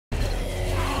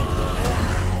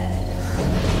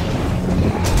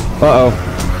Uh-oh.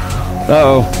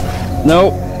 Uh-oh. No.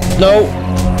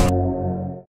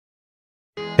 No.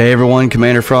 Hey everyone,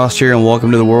 Commander Frost here, and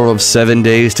welcome to the world of 7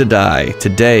 Days to Die.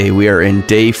 Today we are in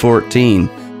day 14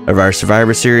 of our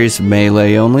Survivor Series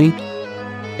Melee only,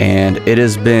 and it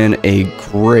has been a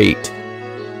great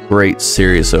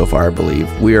series so far, I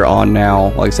believe. We are on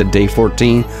now, like I said, day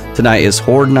 14. Tonight is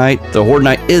Horde Night. The Horde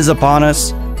Night is upon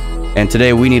us, and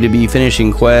today we need to be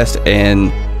finishing quest, and,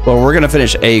 well, we're going to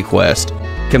finish a quest.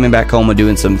 Coming back home and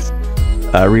doing some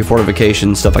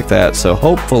refortification, stuff like that, so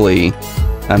hopefully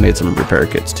I made some repair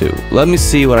kits too. Let me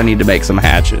see what I need to make some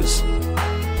hatches.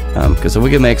 Because if we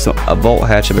can make a vault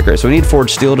hatch, it'd be great. So we need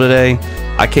forged steel today.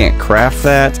 I can't craft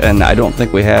that, and I don't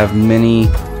think we have many,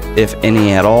 if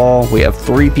any at all. We have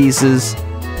 3 pieces.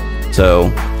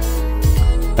 So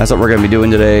that's what we're going to be doing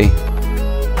today.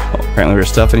 Oh, apparently there's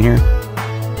stuff in here.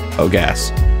 Oh,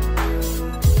 gas.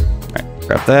 Alright,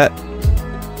 grab that.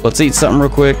 Let's eat something real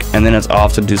quick, and then it's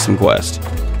off to do some quest.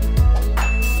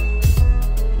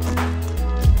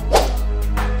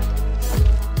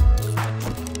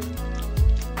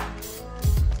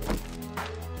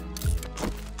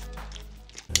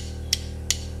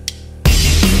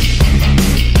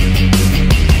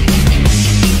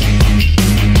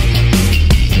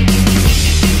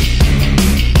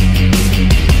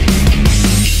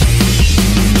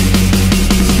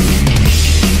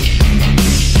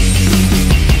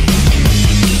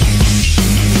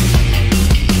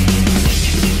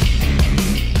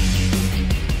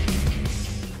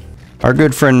 Our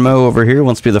good friend Mo over here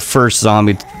wants to be the first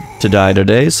zombie to die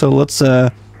today, so let's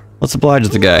oblige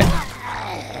the guy.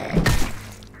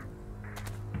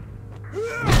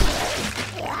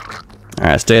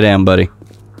 Alright, stay down, buddy.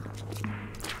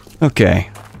 Okay.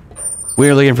 We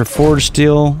are looking for forged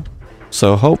steel,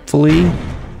 so hopefully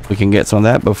we can get some of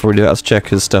that. Before we do that, let's check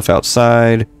his stuff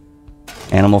outside.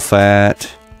 Animal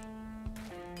fat.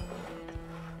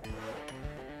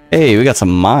 Hey, we got some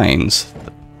mines.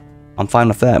 I'm fine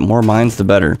with that. More mines, the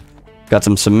better. Got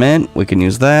some cement. We can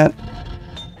use that.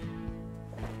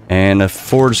 And a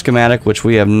forge schematic, which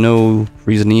we have no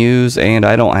reason to use. And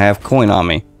I don't have coin on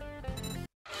me.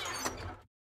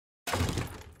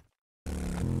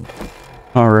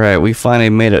 Alright, we finally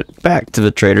made it back to the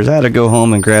traders. I had to go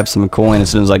home and grab some coin as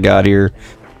soon as I got here.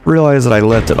 Realized that I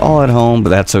left it all at home,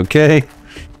 but that's okay.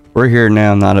 We're here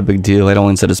now, not a big deal. It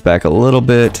only set us back a little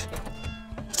bit.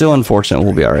 Still unfortunate.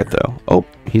 We'll be alright though. Oh,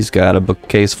 he's got a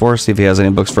bookcase for us. See if he has any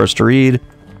books for us to read.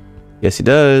 Yes, he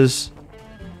does.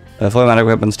 Flame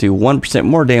weapons do 1%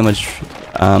 more damage.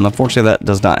 Unfortunately, that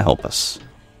does not help us.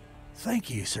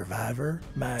 Thank you, Survivor.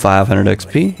 500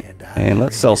 XP. And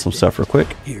let's sell some stuff real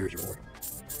quick.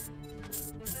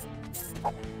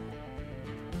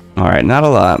 Alright, not a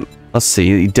lot. Let's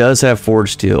see. He does have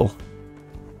forged steel.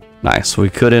 Nice. We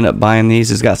could end up buying these.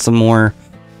 He's got some more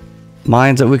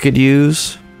mines that we could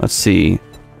use. Let's see.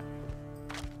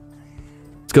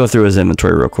 Let's go through his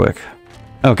inventory real quick.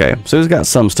 Okay, so he's got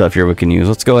some stuff here we can use.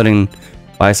 Let's go ahead and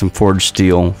buy some forged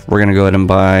steel. We're gonna go ahead and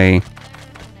buy,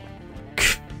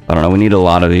 I don't know, we need a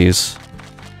lot of these.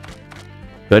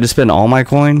 Do I just spend all my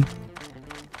coin?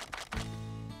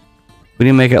 We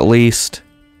need to make at least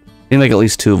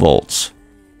 2 volts.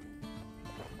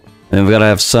 And we've got to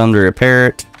have some to repair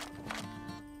it.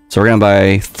 So we're gonna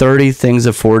buy 30 things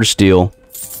of forged steel.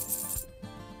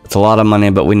 It's a lot of money,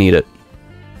 but we need it.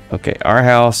 Okay, our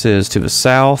house is to the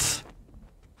south.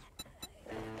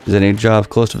 Is any job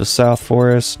close to the south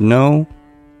for us? No.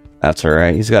 That's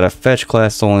alright. He's got a fetch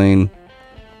class only.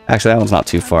 Actually, that one's not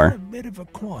too far. A bit of a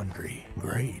quandary.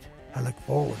 Great. I look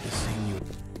forward to seeing you.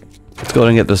 Let's go ahead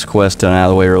and get this quest done out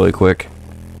of the way really quick.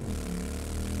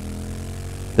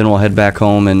 Then we'll head back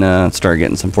home and start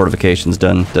getting some fortifications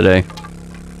done today.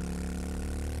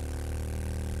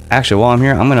 Actually, while I'm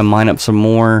here, I'm going to mine up some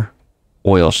more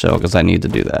oil shell because I need to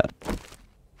do that.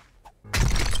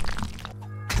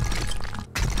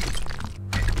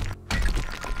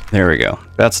 There we go.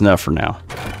 That's enough for now.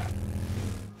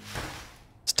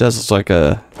 This does look like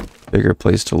a bigger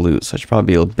place to loot, so I should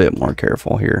probably be a bit more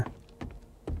careful here.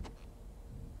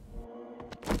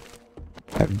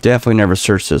 I've definitely never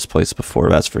searched this place before,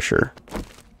 that's for sure.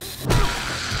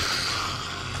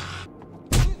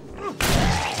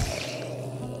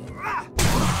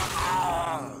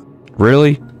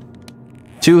 Really?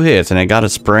 2 hits and I got a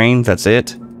sprain? That's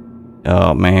it?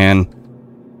 Oh man.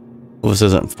 Well, this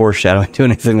isn't foreshadowing to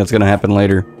anything that's gonna happen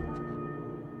later.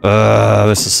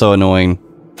 This is so annoying.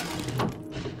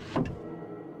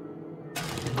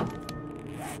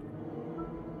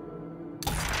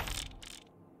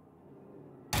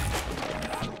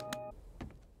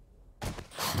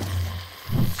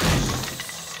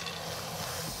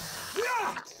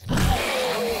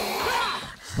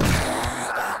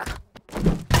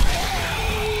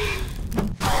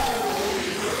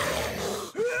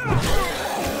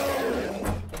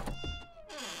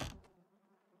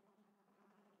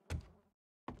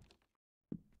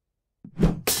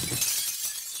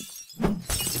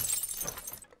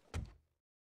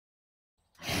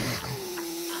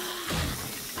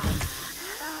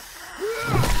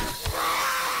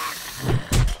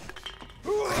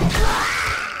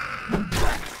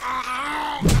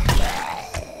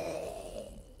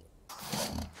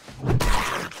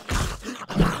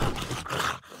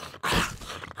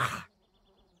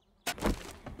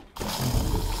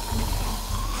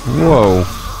 Whoa.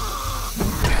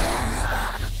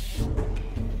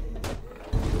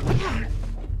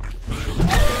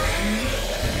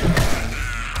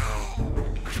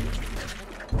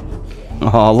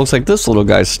 Oh, looks like this little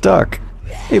guy's stuck.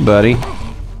 Hey, buddy.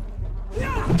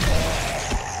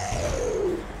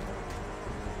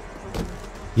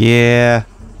 Yeah,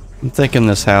 I'm thinking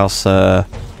this house should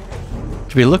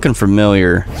be looking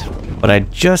familiar, but I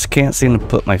just can't seem to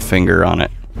put my finger on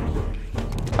it.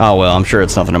 Oh well, I'm sure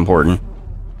it's nothing important.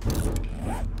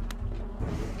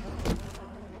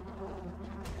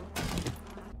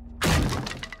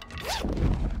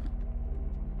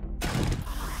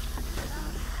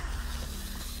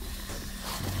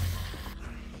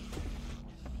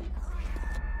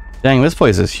 Dang, this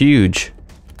place is huge.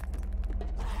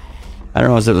 I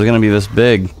don't know if it was gonna be this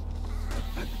big.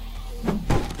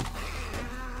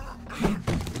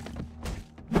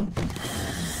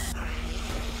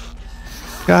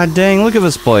 God dang, look at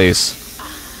this place.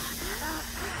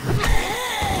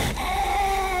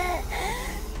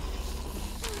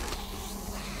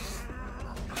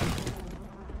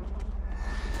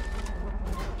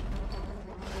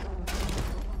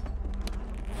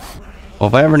 Well,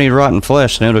 if I ever need rotten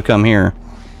flesh, I know to come here.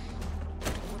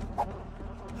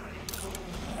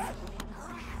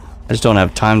 I just don't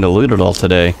have time to loot it all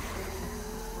today.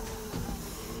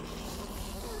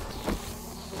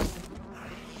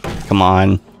 Come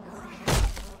on.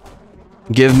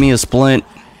 Give me a splint.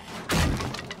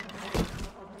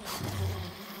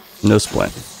 No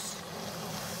splint.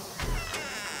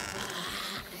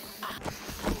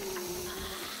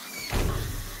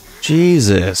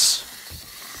 Jesus.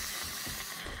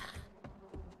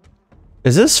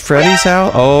 Is this Freddy's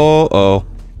house? Oh, oh.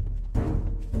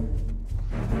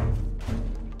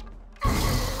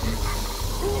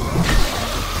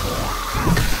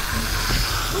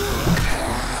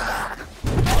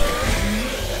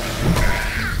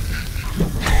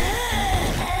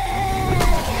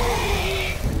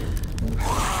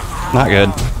 Not good.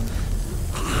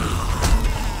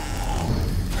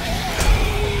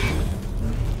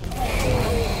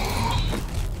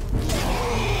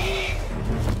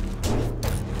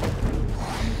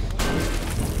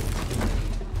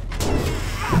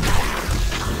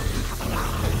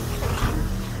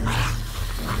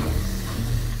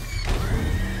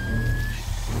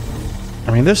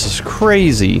 I mean, this is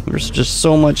crazy. There's just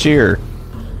so much here.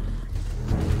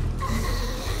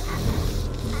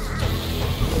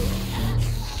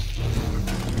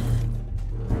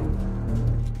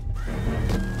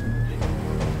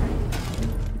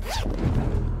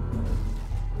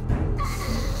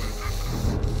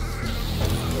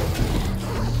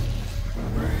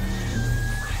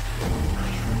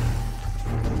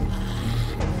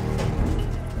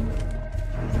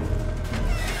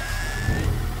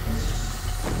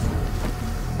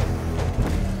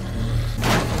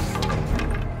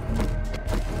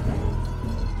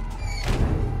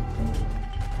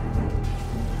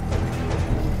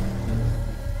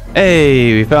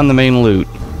 Hey, we found the main loot.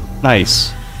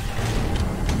 Nice.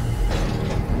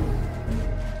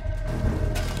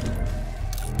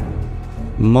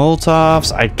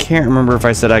 Molotovs. I can't remember if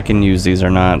I said I can use these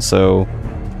or not, so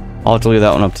I'll have to leave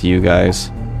that one up to you guys.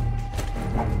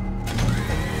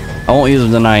 I won't use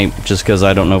them tonight just because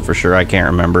I don't know for sure. I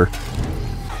can't remember.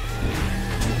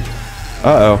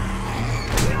 Uh-oh.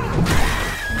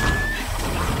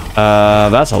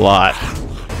 That's a lot.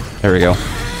 There we go.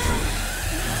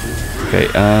 Okay,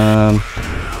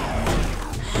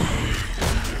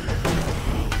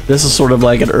 this is sort of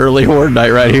like an early Horde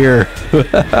Night right here.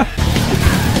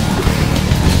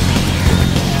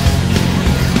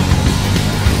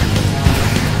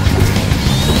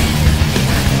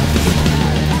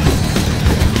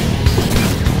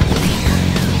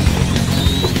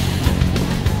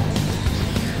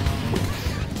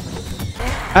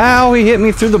 Ow, he hit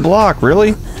me through the block,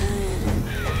 really?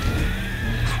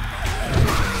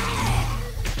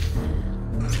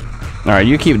 Alright,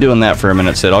 you keep doing that for a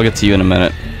minute, Sid. I'll get to you in a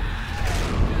minute.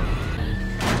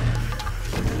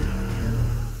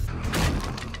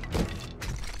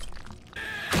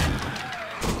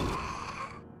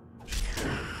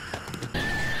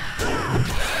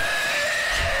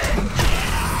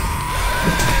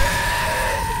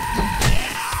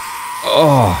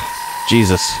 Oh,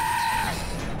 Jesus.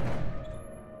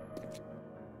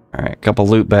 Alright, couple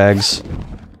loot bags.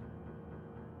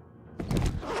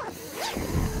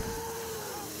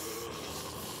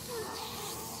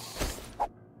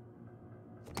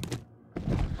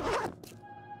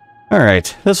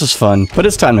 Alright, this was fun, but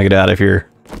it's time to get out of here.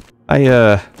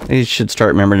 I should start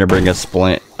remembering to bring a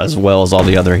splint as well as all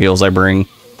the other heals I bring.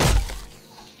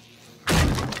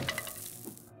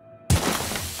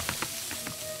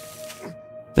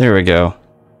 There we go.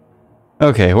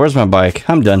 Okay, where's my bike?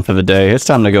 I'm done for the day. It's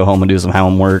time to go home and do some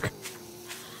homework.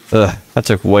 Ugh, that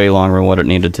took way longer than what it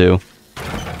needed to.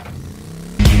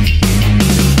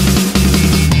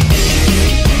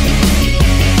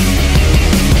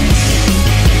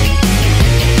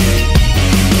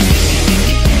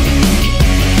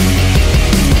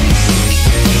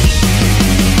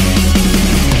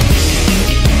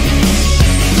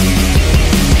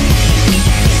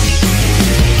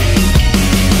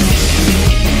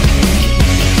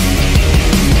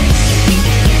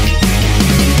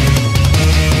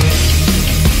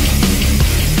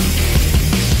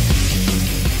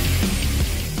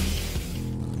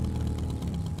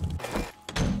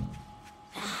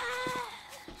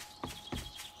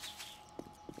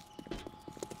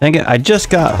 Dang it, I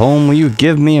just got home. Will you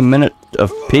give me a minute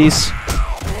of peace?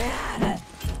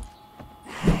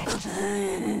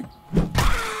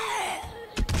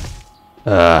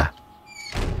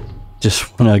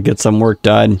 Just wanna get some work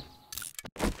done.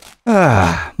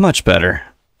 Much better.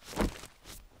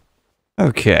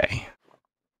 Okay.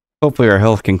 Hopefully our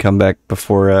health can come back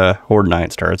before Horde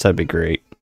Night starts. That'd be great.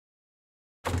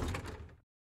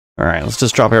 Alright, let's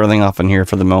just drop everything off in here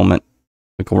for the moment.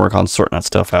 We can work on sorting that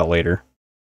stuff out later.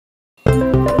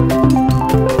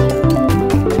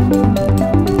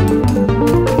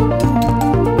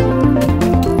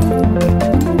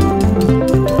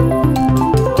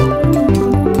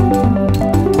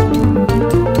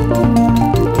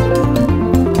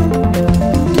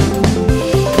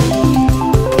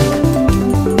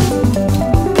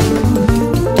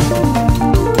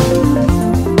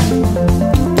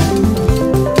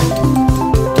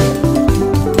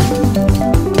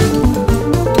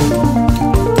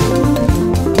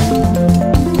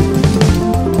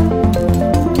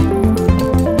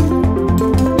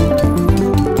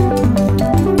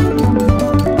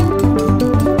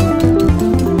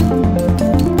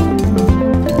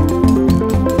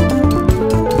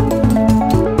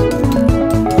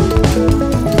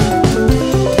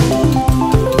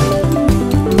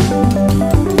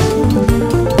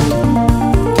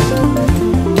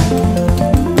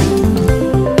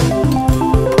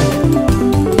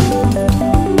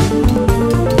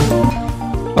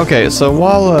 Okay, so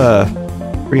while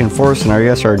reinforcing, I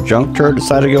guess our junk turret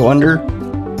decided to go under.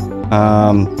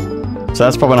 So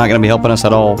that's probably not going to be helping us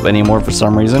at all anymore for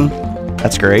some reason.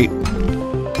 That's great.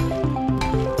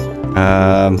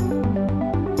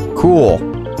 Cool.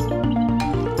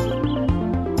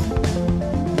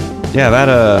 Yeah,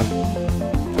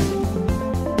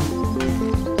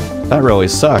 that really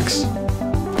sucks.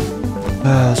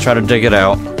 Let's try to dig it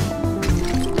out.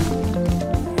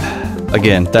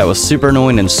 Again, that was super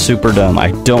annoying and super dumb.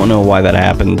 I don't know why that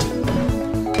happened.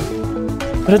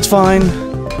 But it's fine.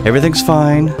 Everything's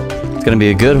fine. It's gonna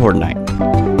be a good Horde Night.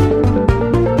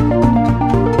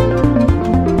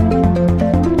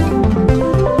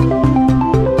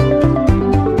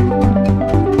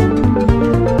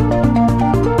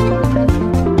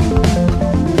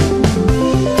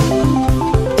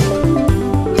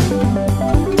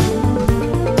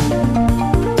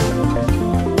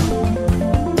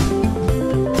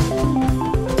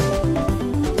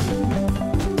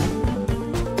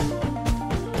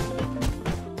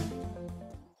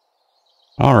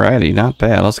 Alrighty, not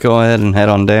bad. Let's go ahead and head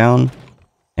on down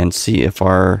and see if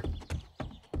our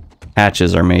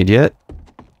hatches are made yet.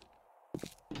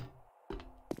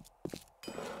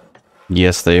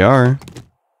 Yes, they are.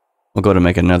 We'll go to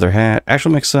make another hat.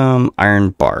 Actually, make some iron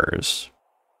bars.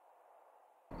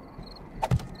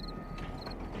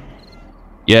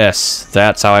 Yes,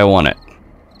 that's how I want it.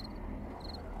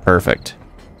 Perfect.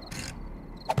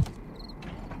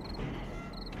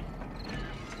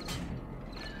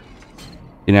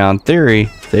 Now, in theory,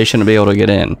 they shouldn't be able to get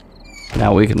in.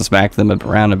 Now we can smack them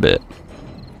around a bit.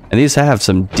 And these have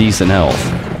some decent health.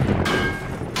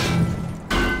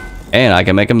 And I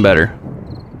can make them better.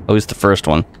 At least the first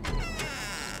one.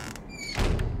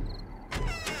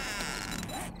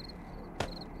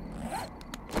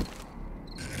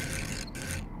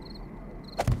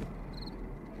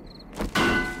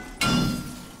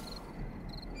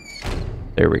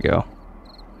 There we go.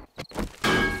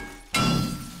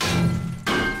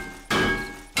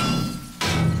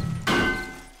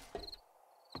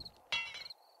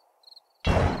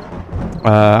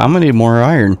 I'm gonna need more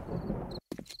iron.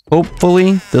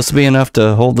 Hopefully, this will be enough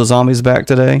to hold the zombies back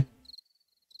today.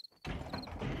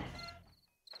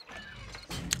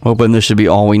 Hoping this should be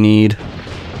all we need.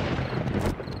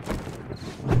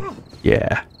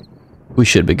 Yeah. We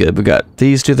should be good. We got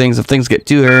these two things. If things get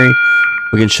too hairy,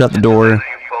 we can shut the door. You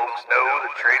folks know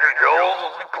that Trader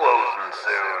Joel's is be closing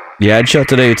soon. Yeah, I'd shut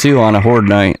today too on a Horde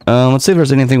Night. Let's see if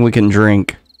there's anything we can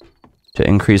drink to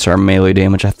increase our melee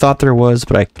damage. I thought there was,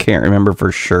 but I can't remember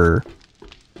for sure.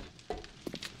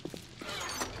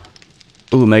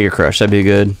 Ooh, Mega Crush, that'd be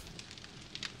good.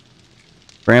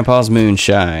 Grandpa's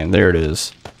Moonshine, there it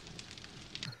is.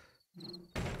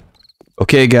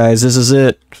 Okay guys, this is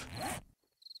it.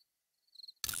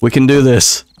 We can do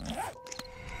this.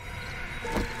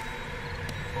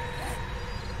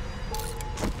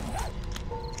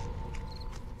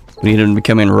 We need him to be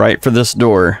coming right for this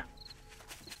door.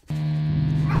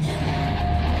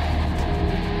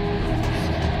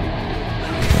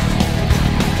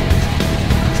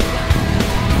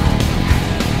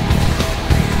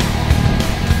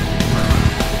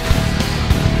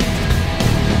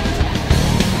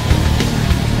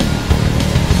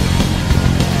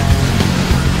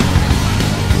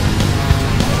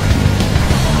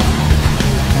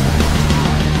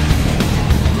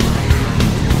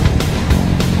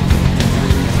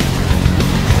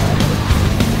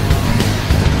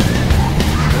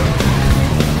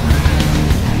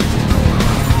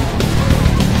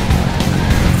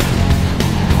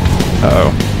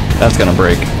 Uh-oh, that's gonna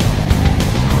break.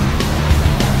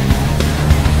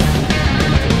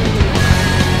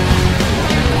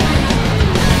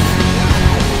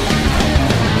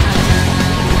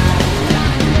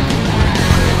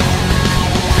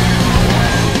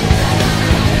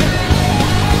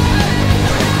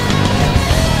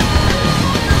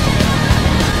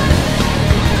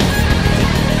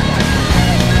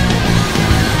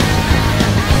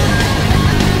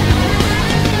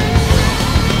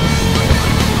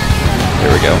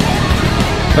 There we go.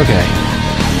 Okay.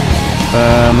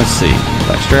 Let's see.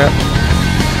 Backstrap.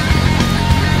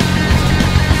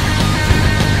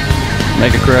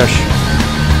 Mega Crush.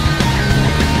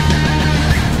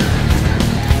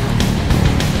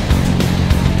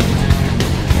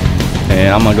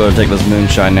 And I'm gonna go and take this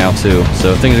Moonshine now too.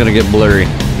 So things are gonna get blurry.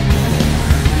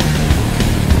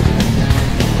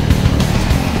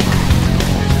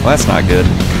 Well, that's not good.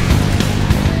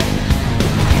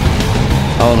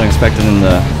 I wasn't expecting him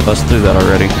to bust through that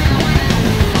already.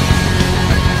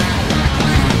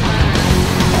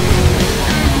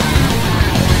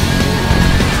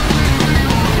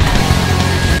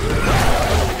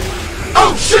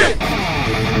 Oh shit!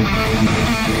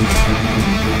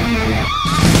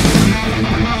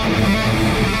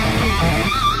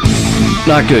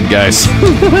 Not good, guys.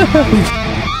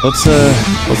 let's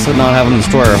not have him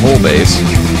destroy our whole base.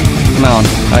 Come on,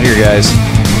 out here, guys.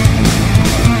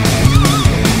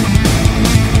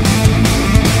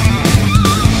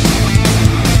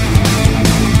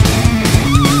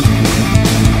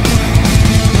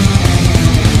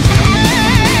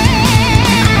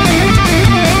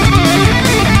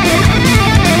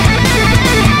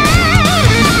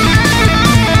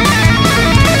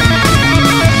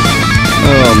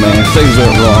 Oh man, things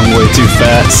went wrong way too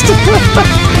fast.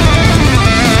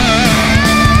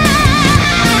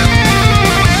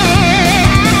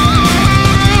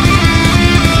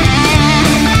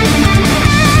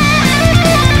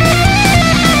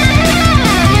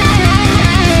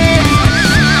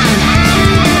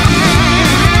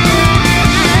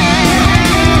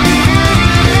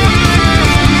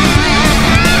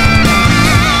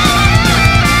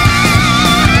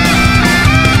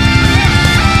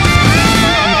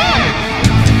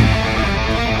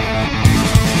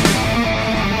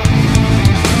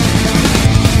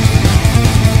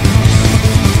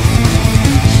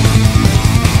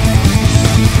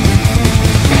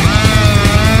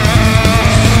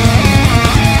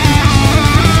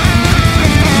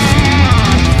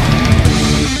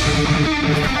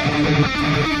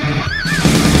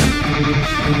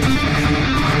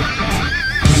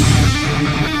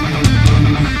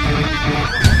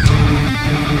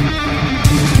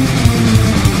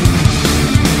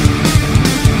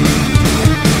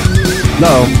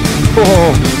 No.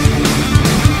 Oh.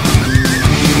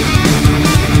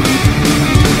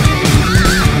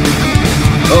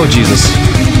 Oh, Jesus.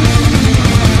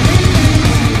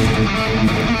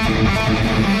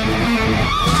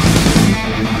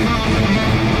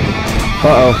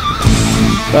 Uh-oh.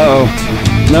 Uh-oh.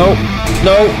 No.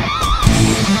 No.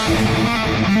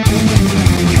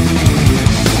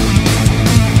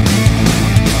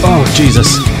 Oh,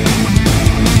 Jesus.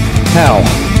 How?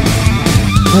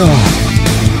 Oh.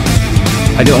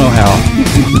 I don't know how.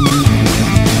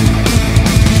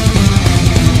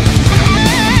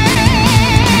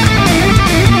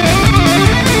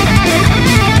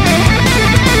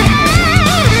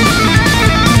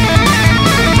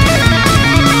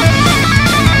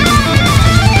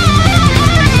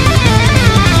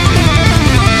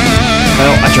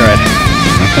 Well, I tried.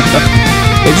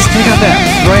 They just pick up that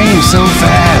frame so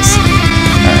fast.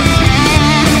 Alright.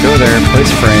 Go there,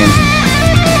 place a frame.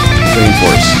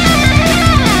 Reinforce.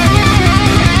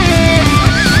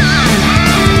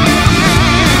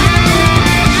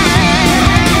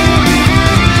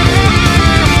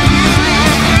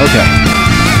 Okay.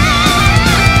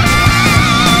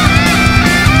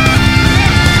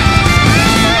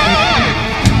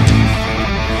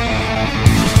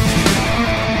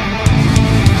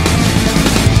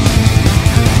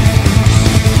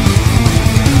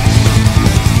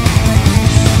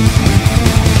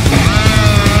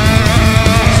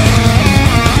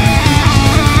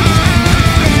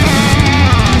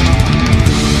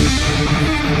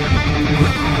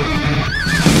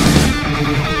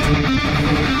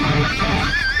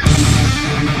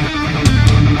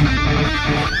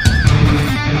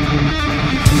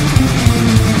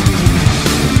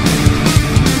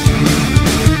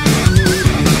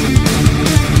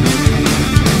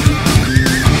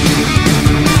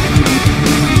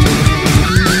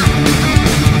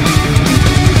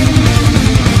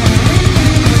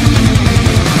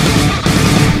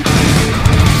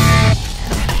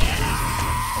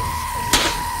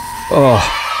 Oh,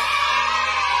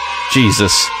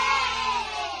 Jesus.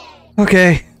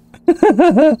 Okay.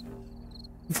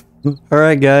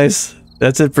 Alright guys,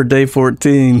 that's it for day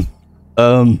 14.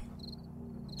 I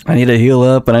need to heal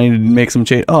up and I need to make some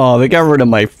change. Oh, they got rid of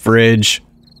my fridge.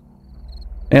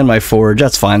 And my forge,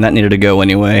 that's fine, that needed to go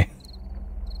anyway.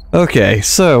 Okay,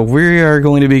 so we are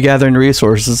going to be gathering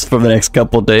resources for the next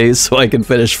couple days so I can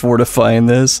finish fortifying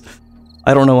this.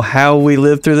 I don't know how we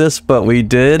lived through this, but we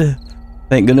did.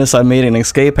 Thank goodness I made an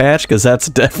escape hatch, because that's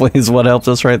definitely is what helped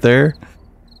us right there.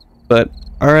 But,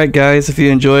 alright guys, if you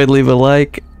enjoyed, leave a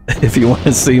like. If you want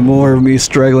to see more of me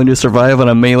struggling to survive on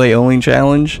a melee-only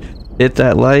challenge, hit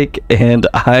that like. And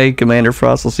I, Commander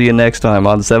Frost, will see you next time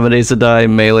on 7 Days to Die,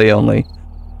 melee only.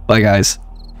 Bye guys.